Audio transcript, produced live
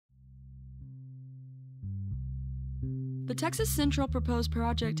The Texas Central proposed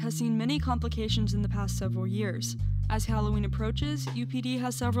project has seen many complications in the past several years. As Halloween approaches, UPD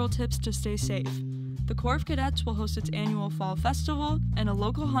has several tips to stay safe. The Corps of Cadets will host its annual Fall Festival, and a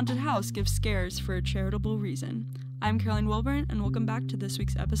local haunted house gives scares for a charitable reason. I'm Caroline Wilburn, and welcome back to this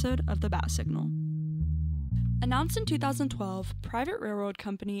week's episode of The Batt Signal. Announced in 2012, private railroad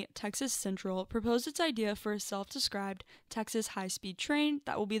company Texas Central proposed its idea for a self-described Texas high-speed train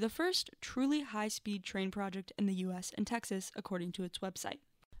that will be the first truly high-speed train project in the U.S. and Texas, according to its website.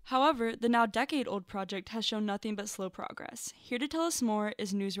 However, the now decade-old project has shown nothing but slow progress. Here to tell us more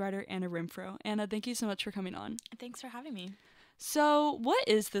is news writer Anna Renfro. Anna, thank you so much for coming on. Thanks for having me. So, what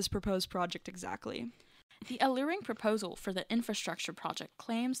is this proposed project exactly? The alluring proposal for the infrastructure project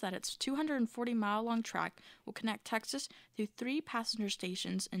claims that its 240-mile-long track will connect Texas through 3 passenger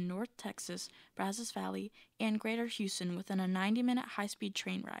stations in North Texas, Brazos Valley, and Greater Houston within a 90-minute high-speed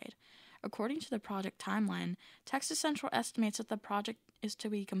train ride. According to the project timeline, Texas Central estimates that the project is to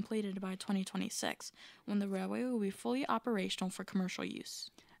be completed by 2026, when the railway will be fully operational for commercial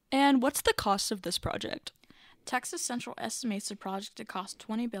use. And what's the cost of this project? Texas Central estimates the project to cost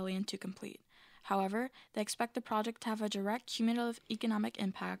 $20 billion to complete. However, they expect the project to have a direct cumulative economic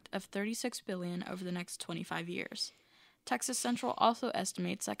impact of $36 billion over the next 25 years. Texas Central also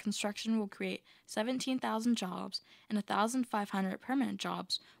estimates that construction will create 17,000 jobs and 1,500 permanent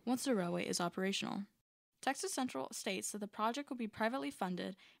jobs once the railway is operational. Texas Central states that the project will be privately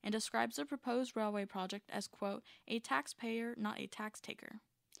funded and describes the proposed railway project as, quote, a taxpayer, not a tax taker.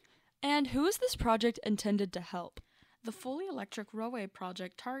 And who is this project intended to help? The fully electric railway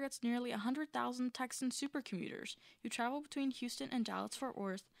project targets nearly 100,000 Texan supercommuters who travel between Houston and Dallas-Fort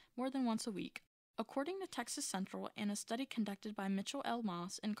Worth more than once a week. According to Texas Central and a study conducted by Mitchell L.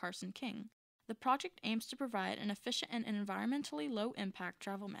 Moss and Carson King, the project aims to provide an efficient and environmentally low-impact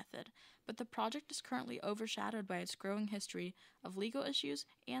travel method, but the project is currently overshadowed by its growing history of legal issues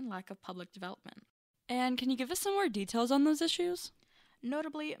and lack of public development. And can you give us some more details on those issues?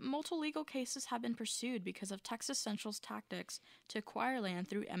 Notably, multiple legal cases have been pursued because of Texas Central's tactics to acquire land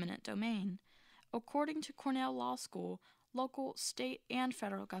through eminent domain. According to Cornell Law School, local, state, and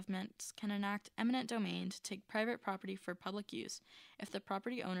federal governments can enact eminent domain to take private property for public use if the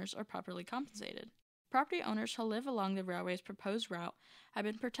property owners are properly compensated. Property owners who live along the railway's proposed route have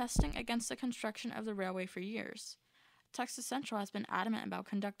been protesting against the construction of the railway for years. Texas Central has been adamant about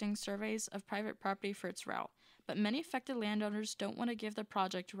conducting surveys of private property for its route, but many affected landowners don't want to give the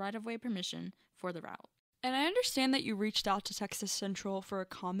project right-of-way permission for the route. And I understand that you reached out to Texas Central for a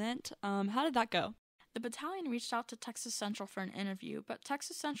comment. How did that go? The battalion reached out to Texas Central for an interview, but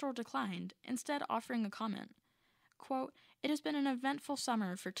Texas Central declined, instead offering a comment. Quote, it has been an eventful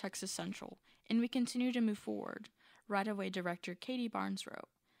summer for Texas Central, and we continue to move forward, right-of-way director Katie Barnes wrote.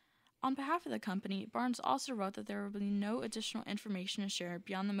 On behalf of the company, Barnes also wrote that there will be no additional information to share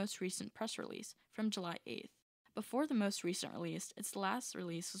beyond the most recent press release from July 8th. Before the most recent release, its last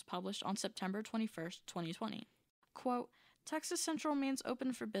release was published on September 21st, 2020. Quote, Texas Central remains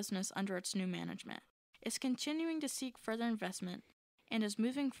open for business under its new management, is continuing to seek further investment, and is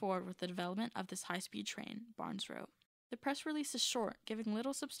moving forward with the development of this high-speed train, Barnes wrote. The press release is short, giving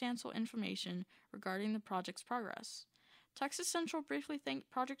little substantial information regarding the project's progress. Texas Central briefly thanked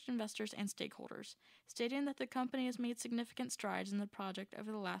project investors and stakeholders, stating that the company has made significant strides in the project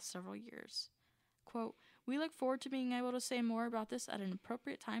over the last several years. Quote, we look forward to being able to say more about this at an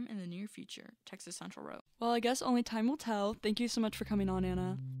appropriate time in the near future, Texas Central wrote. Well, I guess only time will tell. Thank you so much for coming on,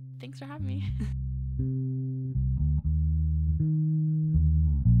 Anna. Thanks for having me.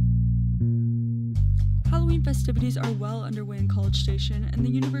 Halloween festivities are well underway in College Station, and the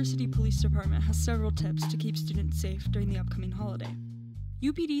University Police Department has several tips to keep students safe during the upcoming holiday.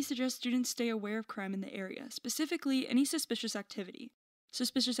 UPD suggests students stay aware of crime in the area, specifically any suspicious activity.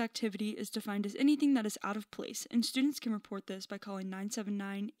 Suspicious activity is defined as anything that is out of place, and students can report this by calling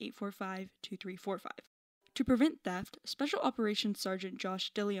 979-845-2345. To prevent theft, Special Operations Sergeant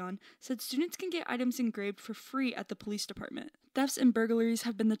Josh DeLeon said students can get items engraved for free at the police department. Thefts and burglaries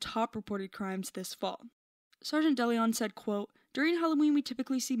have been the top reported crimes this fall. Sergeant DeLeon said, quote, during Halloween we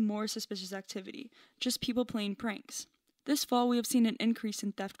typically see more suspicious activity, just people playing pranks. This fall we have seen an increase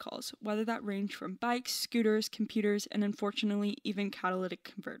in theft calls, whether that range from bikes, scooters, computers, and unfortunately even catalytic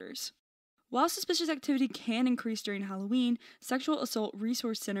converters. While suspicious activity can increase during Halloween, Sexual Assault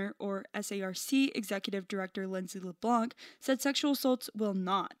Resource Center, or SARC, Executive Director Lindsay LeBlanc said sexual assaults will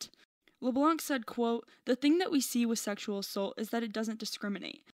not. LeBlanc said, quote, the thing that we see with sexual assault is that it doesn't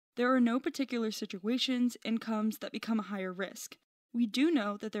discriminate. There are no particular situations, incomes that become a higher risk. We do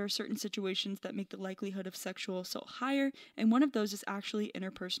know that there are certain situations that make the likelihood of sexual assault higher, and one of those is actually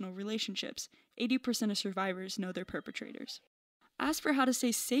interpersonal relationships. 80% of survivors know their perpetrators. As for how to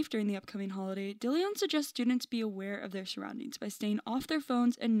stay safe during the upcoming holiday, DeLeon suggests students be aware of their surroundings by staying off their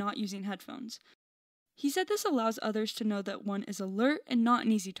phones and not using headphones. He said this allows others to know that one is alert and not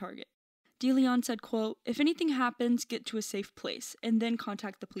an easy target. DeLeon said, quote, "If anything happens, get to a safe place, and then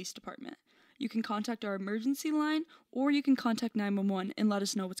contact the police department. You can contact our emergency line, or you can contact 911 and let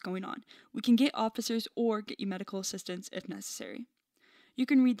us know what's going on. We can get officers or get you medical assistance if necessary." You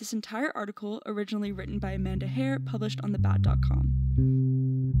can read this entire article, originally written by Amanda Hare, published on thebat.com.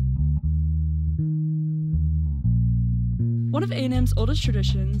 One of A&M's oldest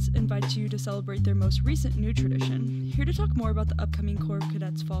traditions invites you to celebrate their most recent new tradition. Here to talk more about the upcoming Corps of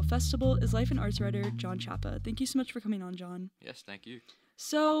Cadets Fall Festival is life and arts writer John Chapa. Thank you so much for coming on, John. Yes, thank you.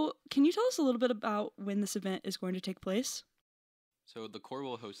 So, can you tell us a little bit about when this event is going to take place? So the Corps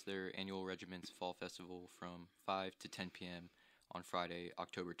will host their annual Regiment's Fall Festival from 5 to 10 p.m. on Friday,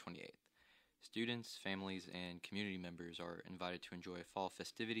 October 28th. Students, families, and community members are invited to enjoy fall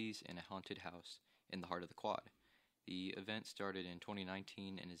festivities in a haunted house in the heart of the quad. The event started in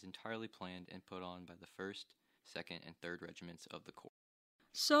 2019 and is entirely planned and put on by the 1st, 2nd, and 3rd Regiments of the Corps.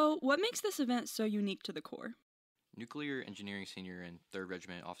 So, what makes this event so unique to the Corps? Nuclear Engineering Senior and 3rd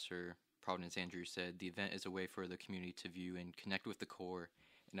Regiment Officer Providence Andrews said the event is a way for the community to view and connect with the Corps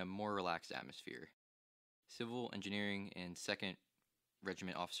in a more relaxed atmosphere. Civil Engineering and 2nd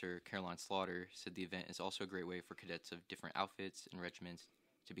Regiment Officer Caroline Slaughter said the event is also a great way for cadets of different outfits and regiments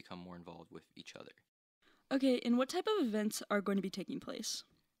to become more involved with each other. Okay, and what type of events are going to be taking place?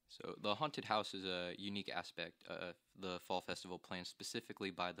 So the haunted house is a unique aspect of the Fall Festival planned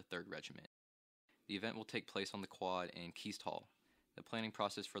specifically by the 3rd Regiment. The event will take place on the quad in Keast Hall. The planning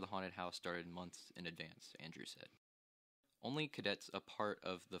process for the haunted house started months in advance, Andrew said. Only cadets a part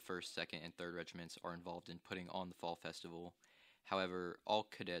of the 1st, 2nd, and 3rd Regiments are involved in putting on the Fall Festival. However, all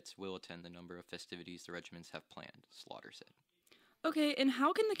cadets will attend the number of festivities the regiments have planned, Slaughter said. Okay, and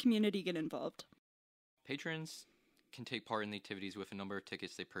how can the community get involved? Patrons can take part in the activities with a number of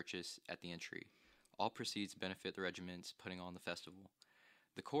tickets they purchase at the entry. All proceeds benefit the regiments putting on the festival.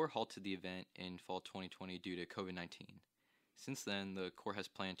 The Corps halted the event in fall 2020 due to COVID-19. Since then, the Corps has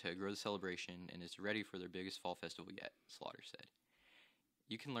planned to grow the celebration and is ready for their biggest fall festival yet, Slaughter said.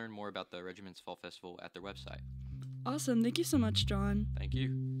 You can learn more about the regiment's fall festival at their website. Awesome, thank you so much, John. Thank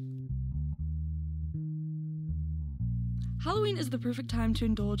you. Halloween is the perfect time to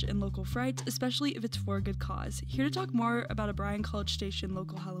indulge in local frights, especially if it's for a good cause. Here to talk more about a Bryan College Station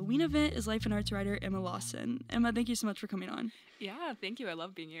local Halloween event is life and arts writer Emma Lawson. Emma, thank you so much for coming on. Yeah, thank you. I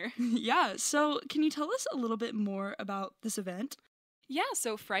love being here. Yeah, so can you tell us a little bit more about this event? Yeah,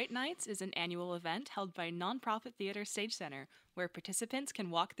 so Fright Nights is an annual event held by nonprofit theater Stage Center, where participants can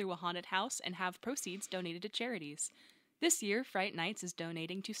walk through a haunted house and have proceeds donated to charities. This year, Fright Nights is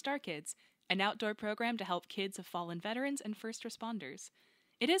donating to Star Kids, an outdoor program to help kids of fallen veterans and first responders.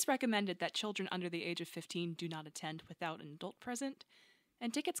 It is recommended that children under the age of 15 do not attend without an adult present,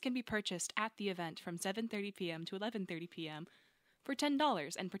 and tickets can be purchased at the event from 7:30 p.m. to 11:30 p.m. for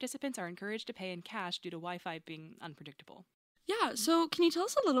 $10, and participants are encouraged to pay in cash due to Wi-Fi being unpredictable. Yeah, so can you tell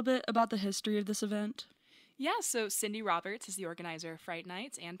us a little bit about the history of this event? Yeah, so Cindy Roberts is the organizer of Fright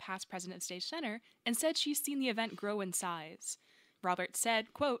Nights and past president of Stage Center, and said she's seen the event grow in size. Roberts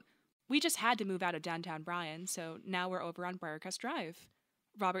said, quote, "We just had to move out of downtown Bryan, so now we're over on Briarcrest Drive."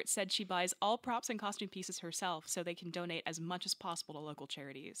 Roberts said she buys all props and costume pieces herself so they can donate as much as possible to local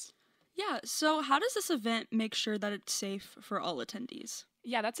charities. Yeah, so how does this event make sure that it's safe for all attendees?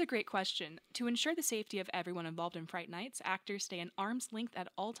 Yeah, that's a great question. To ensure the safety of everyone involved in Fright Nights, actors stay an arm's length at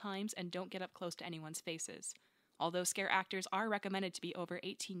all times and don't get up close to anyone's faces. Although scare actors are recommended to be over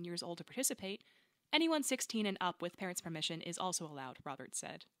 18 years old to participate, anyone 16 and up with parents' permission is also allowed, Roberts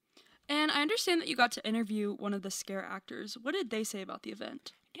said. And I understand that you got to interview one of the scare actors. What did they say about the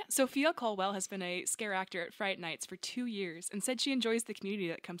event? Yeah, Sophia Colwell has been a scare actor at Fright Nights for 2 years and said she enjoys the community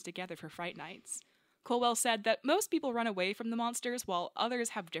that comes together for Fright Nights. Colwell said that most people run away from the monsters while others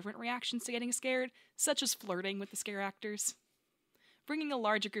have different reactions to getting scared, such as flirting with the scare actors. Bringing a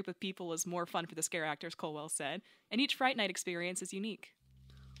larger group of people is more fun for the scare actors, Colwell said, and each Fright Night experience is unique.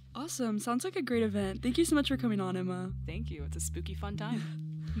 Awesome, sounds like a great event. Thank you so much for coming on, Emma. Thank you, it's a spooky fun time.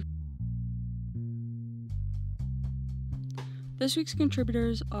 This week's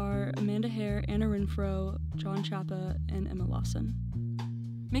contributors are Amanda Hare, Anna Renfro, John Chapa, and Emma Lawson.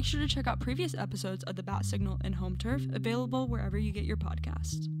 Make sure to check out previous episodes of The Bat Signal and Home Turf, available wherever you get your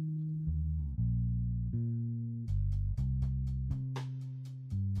podcasts.